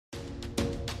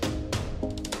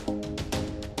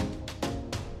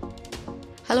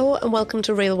Hello and welcome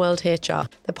to Real World HR,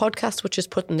 the podcast which is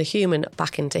putting the human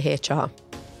back into HR.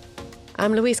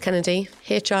 I'm Louise Kennedy,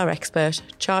 HR expert,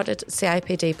 chartered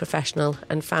CIPD professional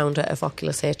and founder of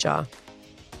Oculus HR.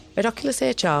 At Oculus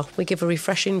HR, we give a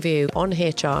refreshing view on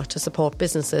HR to support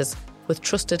businesses with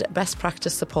trusted best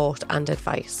practice support and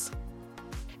advice.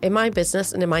 In my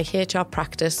business and in my HR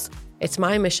practice, it's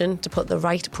my mission to put the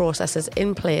right processes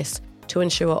in place to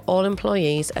ensure all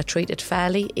employees are treated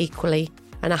fairly, equally,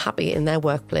 and are happy in their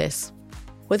workplace.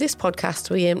 With this podcast,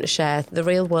 we aim to share the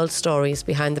real-world stories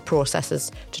behind the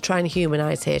processes to try and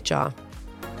humanise HR.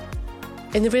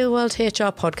 In the Real World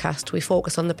HR podcast, we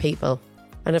focus on the people.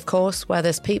 And of course, where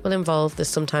there's people involved, there's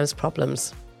sometimes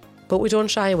problems. But we don't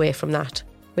shy away from that.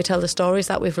 We tell the stories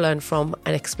that we've learned from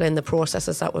and explain the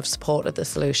processes that we've supported the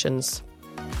solutions.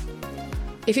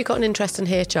 If you've got an interest in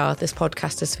HR, this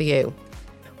podcast is for you.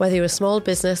 Whether you're a small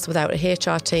business without a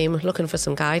HR team looking for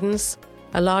some guidance,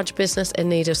 a large business in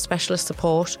need of specialist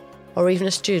support, or even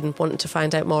a student wanting to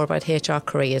find out more about HR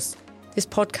careers, this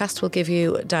podcast will give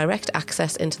you direct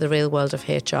access into the real world of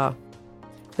HR.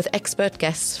 With expert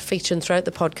guests featuring throughout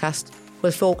the podcast,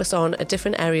 we'll focus on a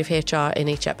different area of HR in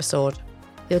each episode.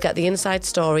 You'll get the inside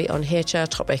story on HR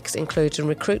topics including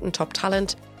recruiting top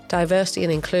talent, diversity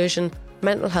and inclusion,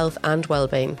 mental health and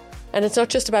wellbeing. And it's not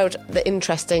just about the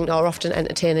interesting or often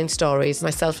entertaining stories.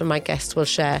 Myself and my guests will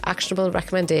share actionable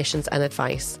recommendations and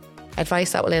advice.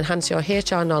 Advice that will enhance your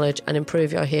HR knowledge and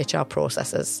improve your HR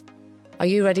processes. Are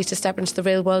you ready to step into the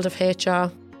real world of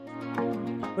HR?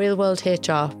 Real World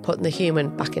HR, putting the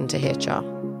human back into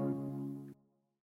HR.